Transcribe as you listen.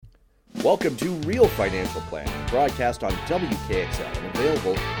Welcome to Real Financial Planning, broadcast on WKXL and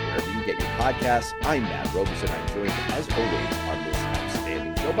available wherever you get your podcasts. I'm Matt Robison. I'm joined, as always, on this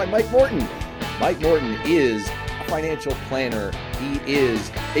outstanding show by Mike Morton. Mike Morton is a financial planner. He is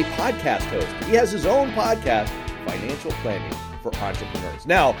a podcast host. He has his own podcast, Financial Planning for Entrepreneurs.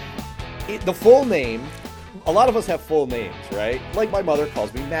 Now, the full name, a lot of us have full names, right? Like my mother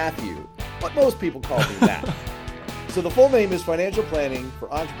calls me Matthew, but most people call me Matt. So the full name is Financial Planning for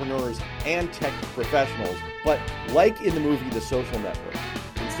Entrepreneurs and Tech Professionals. But like in the movie The Social Network,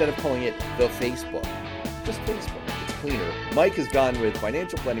 instead of calling it The Facebook, just Facebook. It's cleaner. Mike has gone with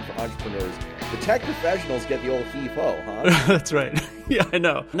Financial Planning for Entrepreneurs. The tech professionals get the old heave-ho, huh? That's right. Yeah, I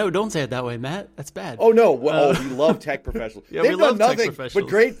know. No, don't say it that way, Matt. That's bad. Oh, no. Well, we love tech professionals. Yeah, They've we love done tech nothing professionals. but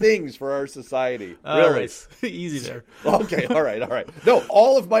great things for our society. All Really. right. Easy there. Okay, all right. No,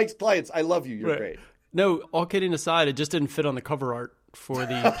 all of Mike's clients, I love you. You're Right. great. No, all kidding aside, it just didn't fit on the cover art for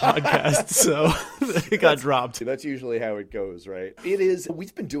the podcast, so it got dropped. That's usually how it goes, right? It is.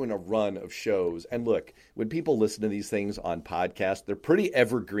 We've been doing a run of shows. And look, when people listen to these things on podcasts, they're pretty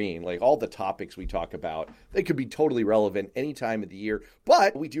evergreen. Like all the topics we talk about, they could be totally relevant any time of the year.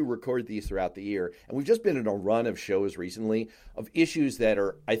 But we do record these throughout the year. And we've just been in a run of shows recently of issues that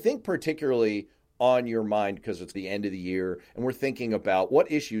are, I think, particularly on your mind because it's the end of the year. And we're thinking about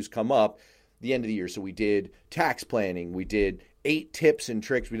what issues come up the end of the year. So we did tax planning. We did 8 tips and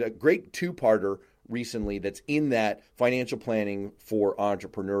tricks. We did a great 2-parter recently that's in that Financial Planning for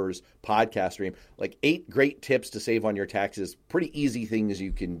Entrepreneurs podcast stream. Like 8 great tips to save on your taxes. Pretty easy things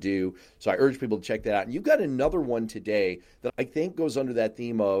you can do. So I urge people to check that out. And you've got another one today that I think goes under that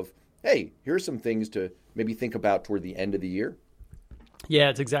theme of, hey, here's some things to maybe think about toward the end of the year. Yeah,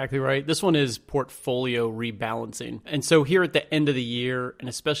 it's exactly right. This one is portfolio rebalancing. And so here at the end of the year, and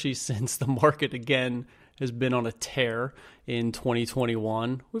especially since the market again has been on a tear in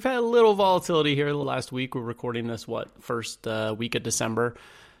 2021, we've had a little volatility here the last week. We're recording this, first week of December.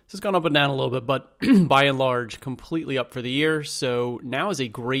 This has gone up and down a little bit, but by and large, completely up for the year. So now is a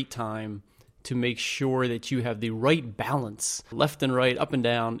great time to make sure that you have the right balance, left and right, up and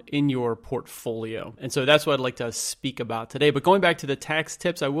down, in your portfolio. And so that's what I'd like to speak about today. But going back to the tax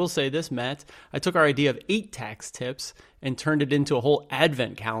tips, I will say this, Matt. I took our idea of 8 tax tips and turned it into a whole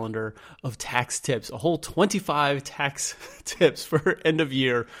advent calendar of tax tips, a whole 25 tax tips for end of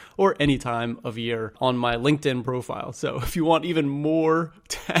year or any time of year on my LinkedIn profile. So if you want even more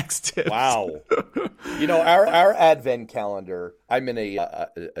tax tips. Wow. You know, our advent calendar, I'm in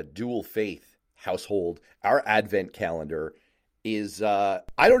a dual faith household. Our advent calendar is, I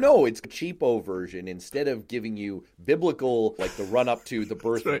don't know, it's a cheapo version. Instead of giving you biblical, like the run up to the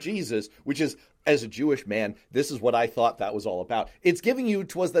birth of Jesus, which is, as a Jewish man, this is what I thought that was all about. It's giving you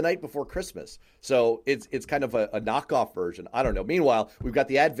 'twas the night before Christmas. So it's kind of a knockoff version. I don't know. Meanwhile, we've got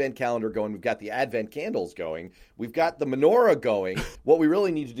the Advent calendar going. We've got the Advent candles going. We've got the menorah going. What we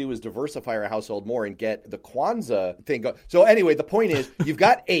really need to do is diversify our household more and get the Kwanzaa thing going. So anyway, the point is you've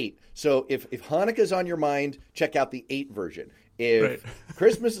got 8. So if Hanukkah's on your mind, check out the 8 version. If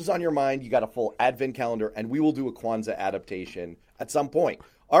Christmas is on your mind, you got a full Advent calendar, and we will do a Kwanzaa adaptation at some point.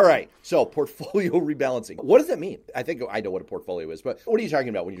 All right, so portfolio rebalancing. What does that mean? I think I know what a portfolio is, but what are you talking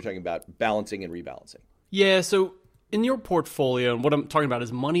about when you're talking about balancing and rebalancing? Yeah, so in your portfolio, and what I'm talking about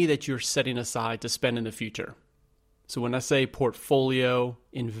is money that you're setting aside to spend in the future. So when I say portfolio,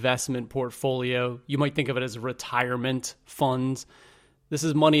 investment portfolio, you might think of it as retirement funds. This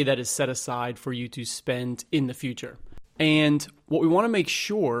is money that is set aside for you to spend in the future. And what we want to make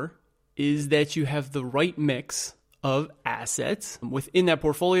sure is that you have the right mix of assets within that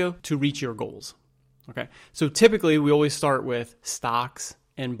portfolio to reach your goals. Okay, so typically we always start with stocks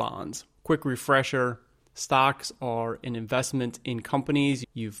and bonds. Quick refresher, stocks are an investment in companies.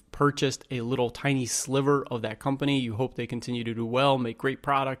 You've purchased a little tiny sliver of that company. You hope they continue to do well, make great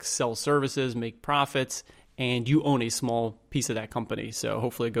products, sell services, make profits, and you own a small piece of that company. So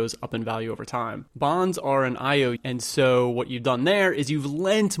hopefully it goes up in value over time. Bonds are an IOU. And so what you've done there is you've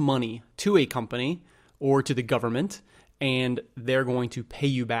lent money to a company or to the government, and they're going to pay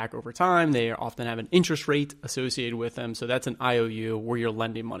you back over time. They often have an interest rate associated with them. So that's an IOU where you're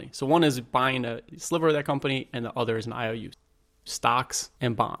lending money. So one is buying a sliver of that company, and the other is an IOU, stocks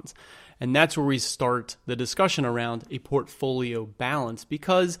and bonds. And that's where we start the discussion around a portfolio balance,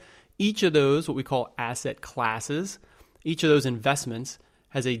 because each of those, what we call asset classes, each of those investments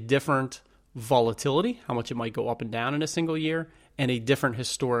has a different volatility, how much it might go up and down in a single year, and a different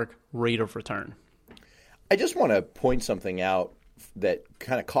historic rate of return. I just want to point something out that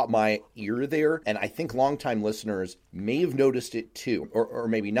kind of caught my ear there, and I think longtime listeners may have noticed it too, or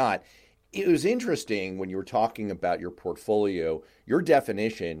maybe not. It was interesting when you were talking about your portfolio, your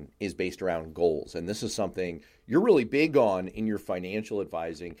definition is based around goals. And this is something you're really big on in your financial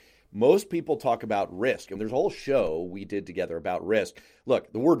advising. Most people talk about risk, and there's a whole show we did together about risk.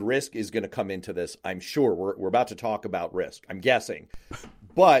 Look, the word risk is going to come into this, I'm sure. We're about to talk about risk, I'm guessing.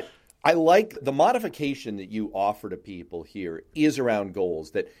 But I like the modification that you offer to people here is around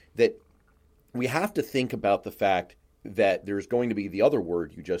goals, that we have to think about the fact that there's going to be the other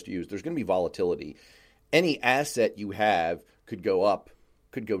word you just used. There's going to be volatility. Any asset you have could go up,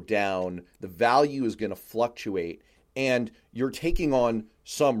 could go down. The value is going to fluctuate, and you're taking on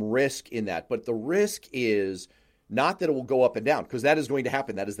some risk in that. But the risk is not that it will go up and down, because that is going to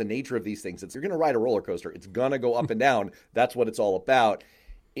happen. That is the nature of these things. You're going to ride a roller coaster. It's going to go up and down. That's what it's all about.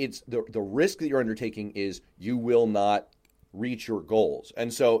 It's the risk that you're undertaking is you will not reach your goals.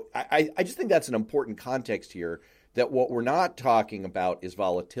 And so I just think that's an important context here, that what we're not talking about is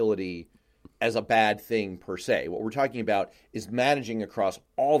volatility as a bad thing per se. What we're talking about is managing across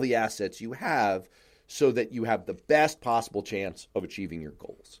all the assets you have so that you have the best possible chance of achieving your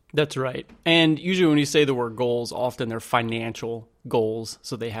goals. That's right. And usually when you say the word goals, often they're financial goals,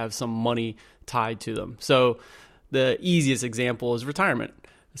 so they have some money tied to them. So the easiest example is retirement.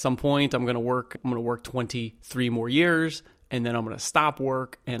 At some point, I'm going to work 23 more years, and then I'm going to stop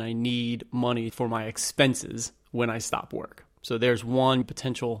work, and I need money for my expenses when I stop work. So there's one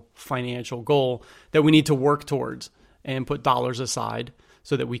potential financial goal that we need to work towards and put dollars aside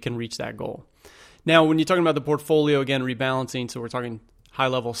so that we can reach that goal. Now, when you're talking about the portfolio, again, rebalancing, so we're talking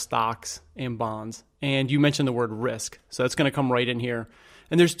high-level stocks and bonds, and you mentioned the word risk. So that's going to come right in here.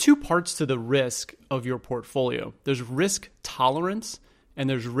 And there's two parts to the risk of your portfolio. There's risk tolerance and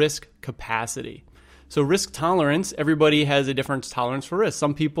there's risk capacity. So risk tolerance, everybody has a different tolerance for risk.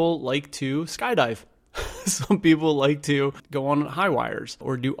 Some people like to skydive. Some people like to go on high wires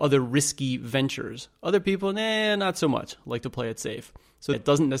or do other risky ventures. Other people, not so much, like to play it safe. So it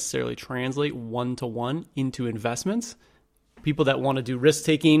doesn't necessarily translate one-to-one into investments. People that want to do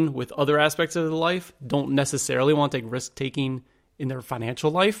risk-taking with other aspects of their life don't necessarily want to take risk-taking in their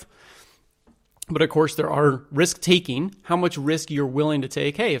financial life. But of course, there are risk-taking, how much risk you're willing to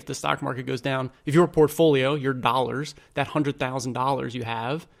take. Hey, if the stock market goes down, if your portfolio, your dollars, that $100,000 you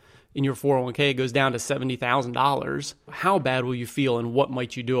have in your 401k goes down to $70,000, how bad will you feel and what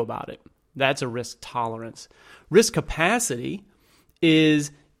might you do about it? That's a risk tolerance. Risk capacity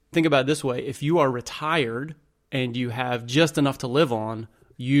is, think about it this way, if you are retired and you have just enough to live on,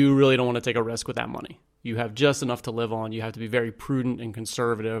 you really don't want to take a risk with that money. You have just enough to live on. You have to be very prudent and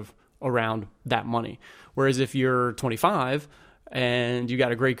conservative around that money. Whereas if you're 25 and you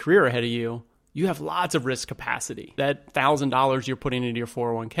got a great career ahead of you, you have lots of risk capacity. That $1,000 you're putting into your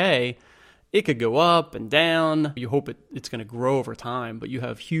 401k, it could go up and down. You hope it's going to grow over time, but you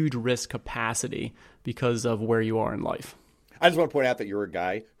have huge risk capacity because of where you are in life. I just want to point out that you're a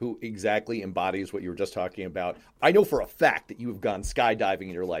guy who exactly embodies what you were just talking about. I know for a fact that you have gone skydiving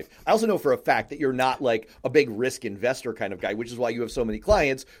in your life. I also know for a fact that you're not like a big risk investor kind of guy, which is why you have so many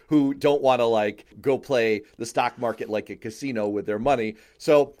clients who don't want to like go play the stock market like a casino with their money.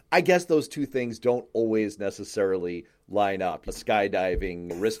 So I guess those two things don't always necessarily line up. A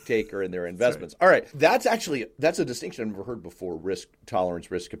skydiving risk taker and their investments. All right. That's a distinction I've never heard before. Risk tolerance,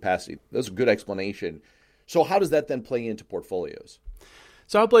 risk capacity. That's a good explanation. So how does that then play into portfolios?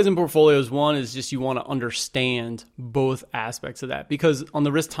 So how it plays in portfolios, one is just you want to understand both aspects of that. Because on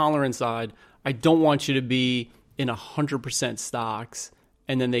the risk tolerance side, I don't want you to be in 100% stocks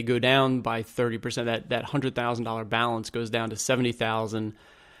and then they go down by 30%. That $100,000 balance goes down to $70,000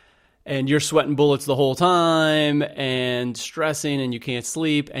 and you're sweating bullets the whole time and stressing and you can't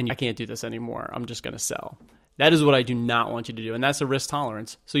sleep and I can't do this anymore. I'm just going to sell. That is what I do not want you to do. And that's a risk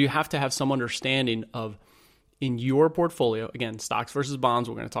tolerance. So you have to have some understanding of in your portfolio, again, stocks versus bonds,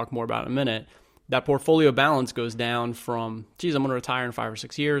 we're going to talk more about in a minute, that portfolio balance goes down from, I'm going to retire in 5 or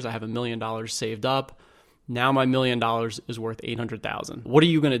 6 years. I have $1 million saved up. Now my $1 million is worth $800,000. What are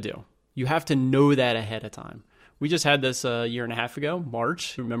you going to do? You have to know that ahead of time. We just had this a year and a half ago,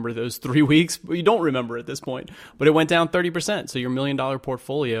 March. Remember those 3 weeks? But you don't remember at this point. But it went down 30%. So your $1 million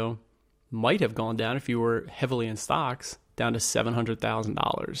portfolio might have gone down if you were heavily in stocks, down to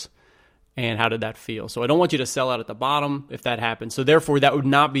 $700,000. And how did that feel? So I don't want you to sell out at the bottom if that happens. So therefore, that would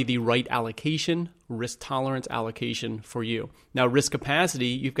not be the right allocation, risk tolerance allocation for you. Now, risk capacity,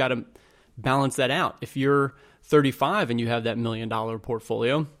 you've got to balance that out. If you're 35 and you have that $1 million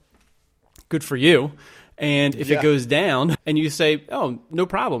portfolio, good for you. And if it goes down and you say, oh, no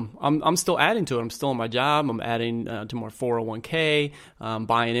problem, I'm still adding to it. I'm still in my job. I'm adding to more 401k,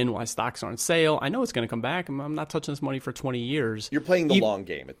 buying in while stocks are on sale. I know it's going to come back. I'm not touching this money for 20 years. You're playing the long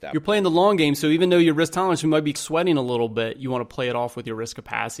game at that point. You're playing the long game. So even though your risk tolerance, you might be sweating a little bit, you want to play it off with your risk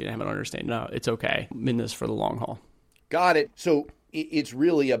capacity and have an understanding. No, it's okay. I'm in this for the long haul. Got it. So it's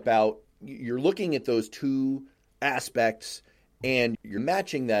really about, you're looking at those two aspects and you're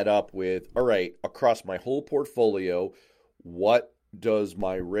matching that up with, all right, across my whole portfolio, what does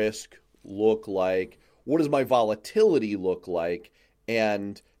my risk look like? What does my volatility look like?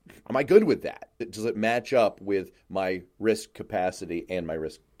 And am I good with that? Does it match up with my risk capacity and my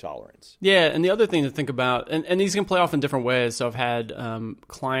risk tolerance? Yeah, and the other thing to think about, and these can play off in different ways. So I've had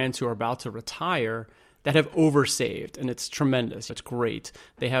clients who are about to retire that have oversaved, and it's tremendous. It's great.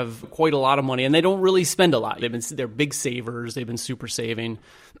 They have quite a lot of money, and they don't really spend a lot. They're big savers. They've been super saving.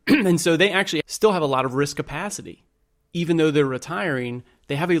 And so they actually still have a lot of risk capacity. Even though they're retiring,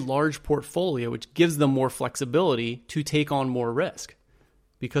 they have a large portfolio, which gives them more flexibility to take on more risk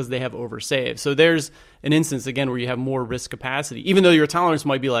because they have oversaved. So there's an instance, again, where you have more risk capacity. Even though your tolerance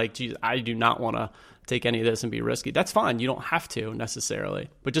might be like, geez, I do not want to take any of this and be risky. That's fine. You don't have to necessarily,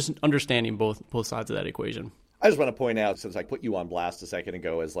 but just understanding both sides of that equation. I just want to point out, since I put you on blast a second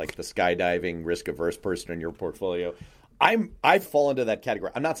ago as like the skydiving risk-averse person in your portfolio, I fall into that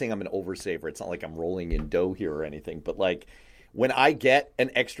category. I'm not saying I'm an oversaver. It's not like I'm rolling in dough here or anything, but like when I get an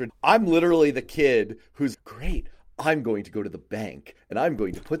extra, I'm literally the kid who's great. I'm going to go to the bank and I'm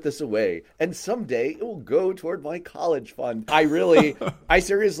going to put this away and someday it will go toward my college fund. I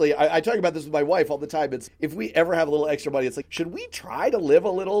seriously, I talk about this with my wife all the time. It's if we ever have a little extra money, it's like, should we try to live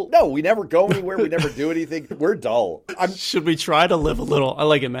a little? No, we never go anywhere. We never do anything. We're dull. Should we try to live a little? I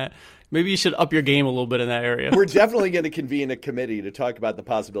like it, Matt. Maybe you should up your game a little bit in that area. We're definitely going to convene a committee to talk about the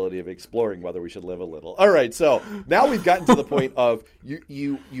possibility of exploring whether we should live a little. All right, so now we've gotten to the point of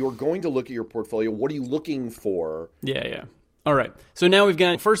you're going to look at your portfolio. What are you looking for? Yeah. All right. So now we've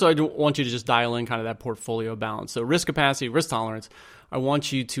got, first I want you to just dial in kind of that portfolio balance. So risk capacity, risk tolerance. I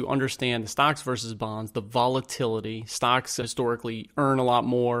want you to understand the stocks versus bonds, the volatility. Stocks historically earn a lot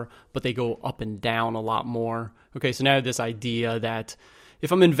more, but they go up and down a lot more. Okay, so now I have this idea that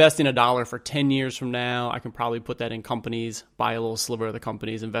if I'm investing $1 for 10 years from now, I can probably put that in companies, buy a little sliver of the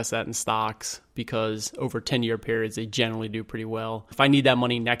companies, invest that in stocks because over 10-year periods, they generally do pretty well. If I need that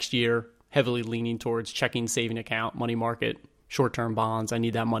money next year, heavily leaning towards checking, saving account, money market, short-term bonds, I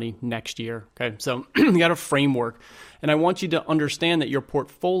need that money next year. Okay, so you got a framework. And I want you to understand that your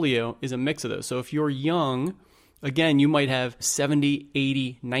portfolio is a mix of those. So if you're young, again, you might have 70,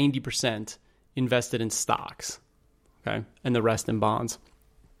 80, 90% invested in stocks, okay, and the rest in bonds.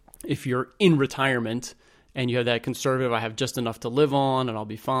 If you're in retirement and you have that conservative, I have just enough to live on and I'll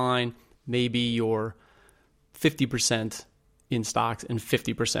be fine, maybe you're 50% in stocks and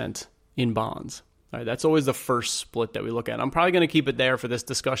 50% in bonds. All right, that's always the first split that we look at. I'm probably going to keep it there for this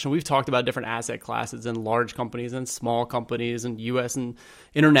discussion. We've talked about different asset classes and large companies and small companies and U.S. and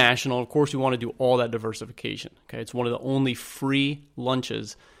international. Of course, we want to do all that diversification. Okay, it's one of the only free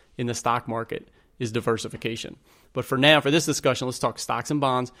lunches in the stock market is diversification. But for now, for this discussion, let's talk stocks and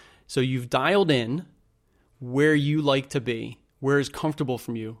bonds. So you've dialed in where you like to be, where is comfortable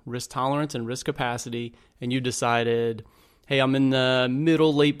from you, risk tolerance and risk capacity, and you decided, hey, I'm in the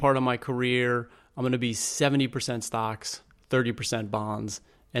middle, late part of my career. I'm going to be 70% stocks, 30% bonds,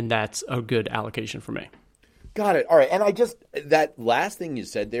 and that's a good allocation for me. Got it. All right. And that last thing you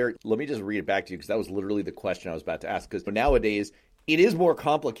said there, let me just read it back to you because that was literally the question I was about to ask. Because nowadays, it is more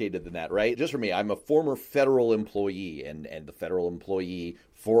complicated than that, right? Just for me, I'm a former federal employee, and the federal employee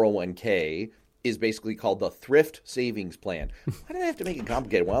 401k is basically called the Thrift Savings Plan. Why do they have to make it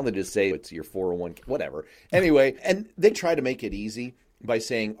complicated? Why don't they just say it's your 401k, whatever? Anyway, and they try to make it easy by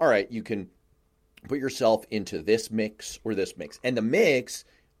saying, all right, you can put yourself into this mix or this mix. And the mix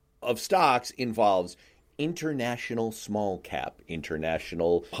of stocks involves international small cap,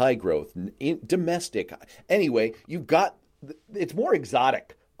 international high growth, domestic. Anyway, you've got, it's more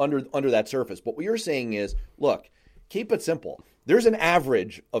exotic under that surface. But what you're saying is, look, keep it simple. There's an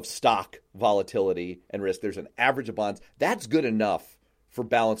average of stock volatility and risk. There's an average of bonds. That's good enough for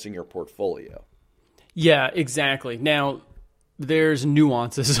balancing your portfolio. Yeah, exactly. Now, there's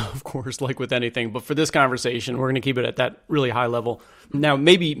nuances, of course, like with anything. But for this conversation, we're going to keep it at that really high level. Now,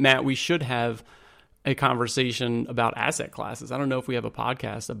 maybe, Matt, we should have a conversation about asset classes. I don't know if we have a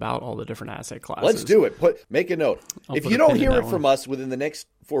podcast about all the different asset classes. Let's do it. Make a note. If you don't hear it from us within the next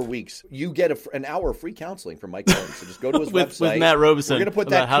 4 weeks, you get an hour of free counseling from Mike Cohen. So just go to his website. With Matt Robeson. We're going to put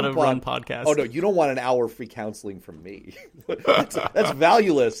that how coupon. To run podcasts. Oh, no, you don't want an hour of free counseling from me. That's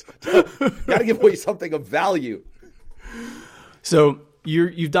valueless. Got to give away something of value. So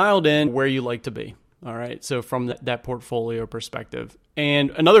you've dialed in where you like to be. All right. So from that portfolio perspective.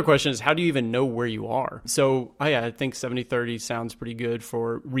 And another question is, how do you even know where you are? So I think 70-30 sounds pretty good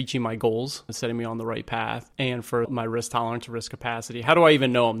for reaching my goals, setting me on the right path, and for my risk tolerance, risk capacity. How do I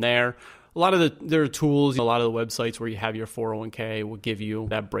even know I'm there? There are tools, a lot of the websites where you have your 401k will give you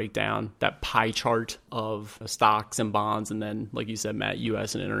that breakdown, that pie chart of stocks and bonds. And then, like you said, Matt,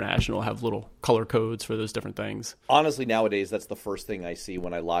 US and international have little color codes for those different things. Honestly, nowadays, that's the first thing I see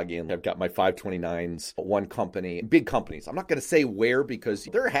when I log in. I've got my 529s, one company, big companies. I'm not going to say where because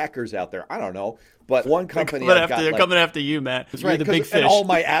there are hackers out there. I don't know. But one company they're coming after you, Matt. That's You're right, the big fish. And all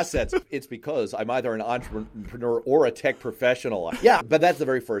my assets. It's because I'm either an entrepreneur or a tech professional. Yeah, but that's the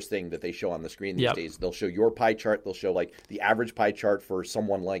very first thing that they show on the screen these days. They'll show your pie chart. They'll show like the average pie chart for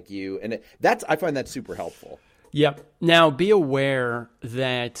someone like you, and I find that super helpful. Yep. Now, be aware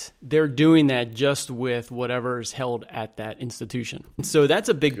that they're doing that just with whatever is held at that institution. So that's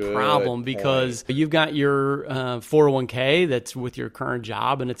a big problem because you've got your 401k that's with your current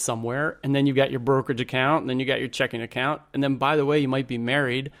job and it's somewhere, and then you've got your brokerage account, and then you got your checking account, and then, by the way, you might be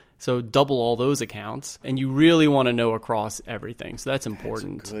married, so double all those accounts, and you really want to know across everything. So that's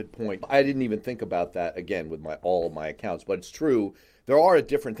important. That's a good point. I didn't even think about that, again, with all of my accounts, but it's true. There are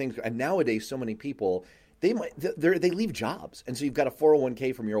different things, and nowadays so many people – they leave jobs. And so you've got a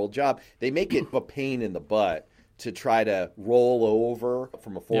 401k from your old job. They make it a pain in the butt to try to roll over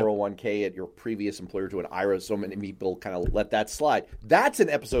from a 401k at your previous employer to an IRA. So many people kind of let that slide. That's an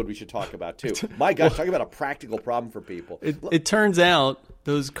episode we should talk about too. My gosh, talking about a practical problem for people. It turns out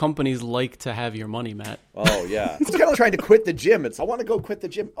those companies like to have your money, Matt. Oh, yeah. It's kind of like trying to quit the gym. I want to go quit the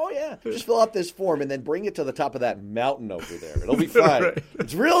gym. Oh, yeah. Just fill out this form and then bring it to the top of that mountain over there. It'll be fine. Right.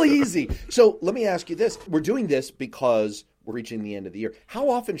 It's real easy. So let me ask you this. We're doing this because we're reaching the end of the year. How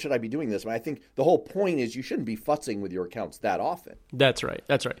often should I be doing this? I think the whole point is you shouldn't be futzing with your accounts that often. That's right.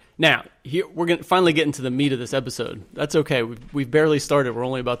 Now, here we're going to finally get into the meat of this episode. That's okay. We've barely started. We're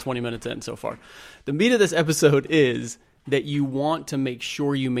only about 20 minutes in so far. The meat of this episode is that you want to make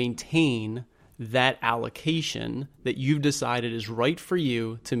sure you maintain that allocation that you've decided is right for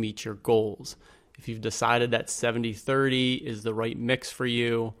you to meet your goals. If you've decided that 70-30 is the right mix for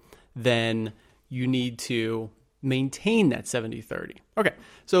you, then you need to maintain that 70-30. Okay,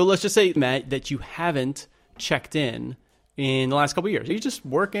 so let's just say, Matt, that you haven't checked in the last couple of years. You're just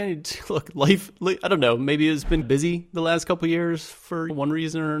working. Look, life, I don't know, maybe it's been busy the last couple of years for one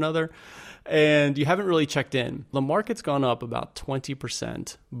reason or another, and you haven't really checked in. The market's gone up about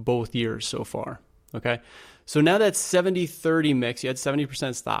 20% both years so far, okay? So now that 70-30 mix, you had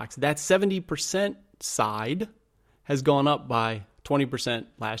 70% stocks, that 70% side has gone up by 20%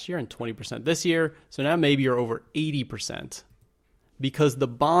 last year and 20% this year. So now maybe you're over 80% because the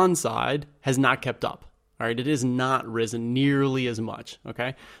bond side has not kept up. All right, it has not risen nearly as much,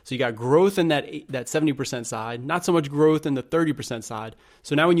 okay? So you got growth in that 70% side, not so much growth in the 30% side.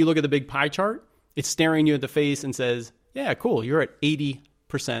 So now when you look at the big pie chart, it's staring you at the face and says, yeah, cool, you're at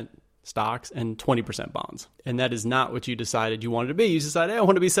 80% stocks and 20% bonds. And that is not what you decided you wanted to be. You decided, hey, I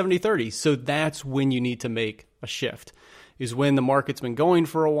want to be 70-30. So that's when you need to make a shift, is when the market's been going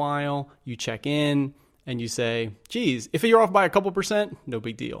for a while, you check in, and you say, geez, if you're off by a couple percent, no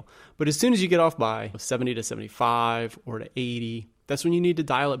big deal. But as soon as you get off by 70 to 75 or to 80, that's when you need to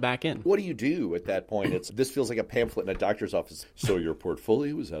dial it back in. What do you do at that point? This feels like a pamphlet in a doctor's office. So your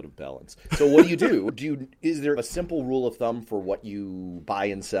portfolio is out of balance. So what do you do? Is there a simple rule of thumb for what you buy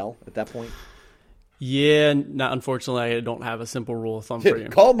and sell at that point? Yeah, unfortunately, I don't have a simple rule of thumb for you.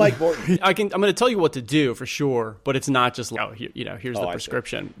 Call Mike Morton. I'm going to tell you what to do for sure, but it's not just like, here's the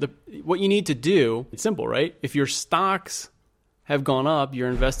prescription. What you need to do, it's simple, right? If your stocks have gone up, you're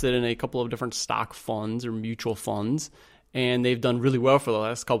invested in a couple of different stock funds or mutual funds, and they've done really well for the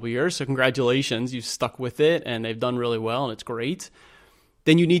last couple of years. So congratulations, you've stuck with it, and they've done really well, and it's great.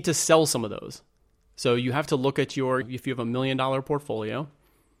 Then you need to sell some of those. So you have to look at if you have $1 million portfolio,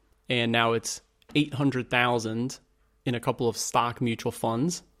 and now it's $800,000 in a couple of stock mutual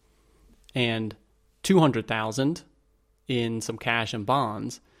funds and $200,000 in some cash and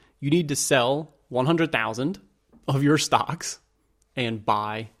bonds, you need to sell $100,000 of your stocks and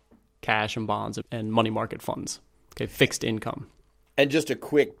buy cash and bonds and money market funds, okay, fixed income. And just a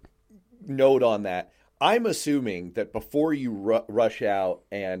quick note on that. I'm assuming that before you rush out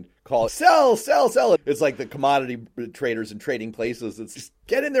and call it sell, it's like the commodity traders and trading places. It's just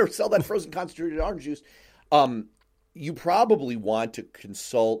get in there, sell that frozen concentrated orange juice. You probably want to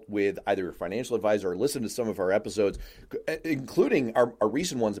consult with either your financial advisor or listen to some of our episodes, including our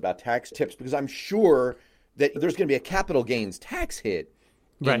recent ones about tax tips, because I'm sure that there's going to be a capital gains tax hit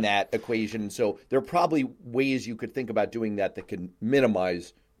in that equation. So there are probably ways you could think about doing that can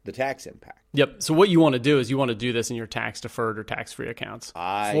minimize the tax impact. Yep. So what you want to do is you want to do this in your tax-deferred or tax-free accounts.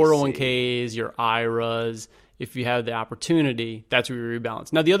 401ks, your IRAs. If you have the opportunity, that's where you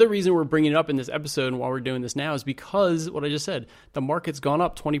rebalance. Now, the other reason we're bringing it up in this episode and why we're doing this now is because what I just said, the market's gone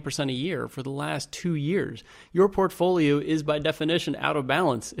up 20% a year for the last 2 years. Your portfolio is by definition out of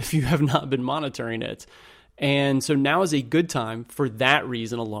balance if you have not been monitoring it. And so now is a good time for that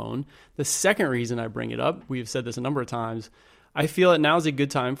reason alone. The second reason I bring it up, we have said this a number of times, I feel that now is a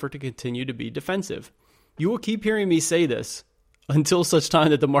good time for it to continue to be defensive. You will keep hearing me say this until such time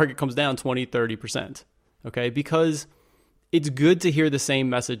that the market comes down 20, 30%. Okay, because it's good to hear the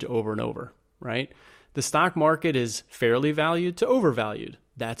same message over and over, right? The stock market is fairly valued to overvalued.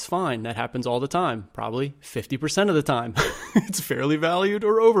 That's fine. That happens all the time. Probably 50% of the time. It's fairly valued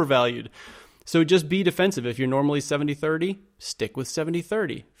or overvalued. So just be defensive. If you're normally 70-30, stick with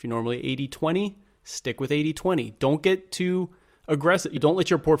 70-30. If you're normally 80-20, stick with 80-20. Don't get too aggressive. Don't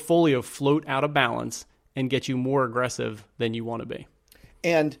let your portfolio float out of balance and get you more aggressive than you want to be.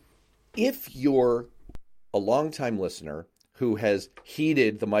 And if you're a longtime listener who has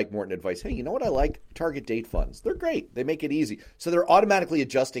heeded the Mike Morton advice, hey, you know what I like? Target date funds. They're great. They make it easy. So they're automatically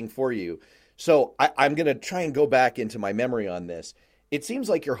adjusting for you. So I'm going to try and go back into my memory on this. It seems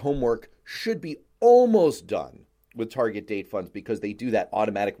like your homework should be almost done with target date funds because they do that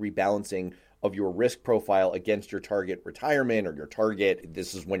automatic rebalancing of your risk profile against your target retirement or your target.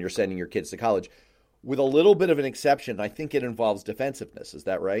 This is when you're sending your kids to college. With a little bit of an exception, I think it involves defensiveness. Is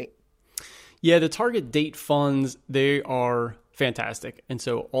that right? Yeah, the target date funds, they are fantastic. And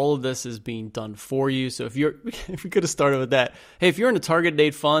so all of this is being done for you. So if we could have started with that. Hey, if you're in a target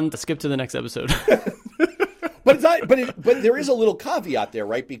date fund, skip to the next episode. But it's not, but there is a little caveat there,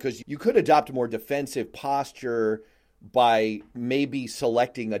 right? Because you could adopt a more defensive posture by maybe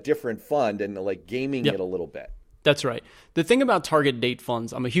selecting a different fund and like gaming it a little bit. That's right. The thing about target date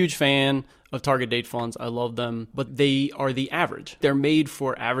funds, I'm a huge fan of target date funds. I love them, but they are the average. They're made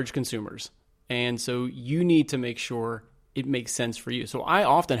for average consumers. And so you need to make sure it makes sense for you. So I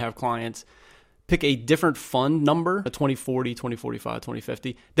often have clients pick a different fund number, a 2040, 2045,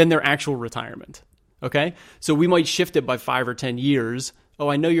 2050, than their actual retirement. Okay? So we might shift it by 5 or 10 years. Oh,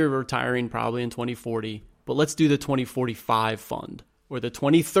 I know you're retiring probably in 2040, but let's do the 2045 fund or the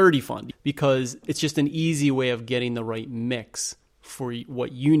 2030 fund because it's just an easy way of getting the right mix for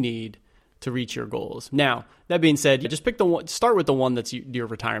what you need to reach your goals. Now, that being said, just pick the one, start with the one that's your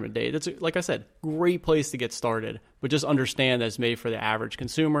retirement date. That's, like I said, great place to get started, but just understand that it's made for the average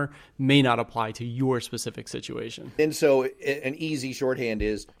consumer, may not apply to your specific situation. And so an easy shorthand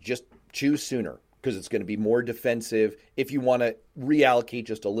is just choose sooner because it's going to be more defensive. If you want to reallocate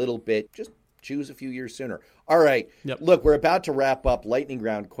just a little bit, just choose a few years sooner. All right. Yep. Look, we're about to wrap up. Lightning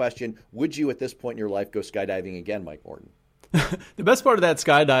round question. Would you at this point in your life go skydiving again, Mike Morton? The best part of that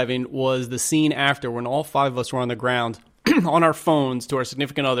skydiving was the scene after when all 5 of us were on the ground on our phones to our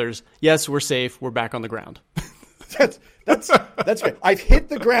significant others. Yes, we're safe. We're back on the ground. That's great. I've hit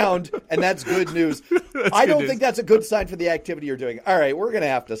the ground, and that's good news. I don't think that's a good sign for the activity you're doing. All right, we're going to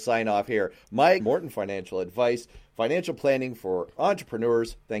have to sign off here. Mike Morton, Financial Advice, Financial Planning for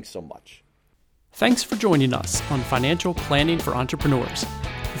Entrepreneurs. Thanks so much. Thanks for joining us on Financial Planning for Entrepreneurs.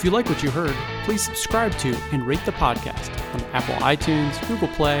 If you like what you heard, please subscribe to and rate the podcast on Apple iTunes, Google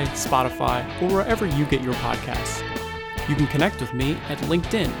Play, Spotify, or wherever you get your podcasts. You can connect with me at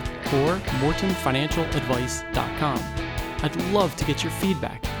LinkedIn or mortonfinancialadvice.com. I'd love to get your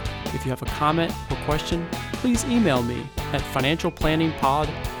feedback. If you have a comment or question, please email me at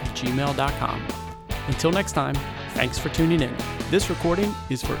financialplanningpod@gmail.com. Until next time, thanks for tuning in. This recording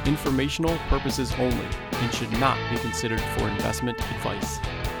is for informational purposes only and should not be considered for investment advice.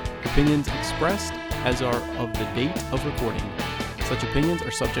 Opinions expressed as are of the date of recording. Such opinions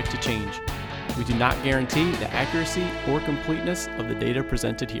are subject to change. We do not guarantee the accuracy or completeness of the data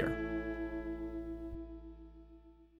presented here.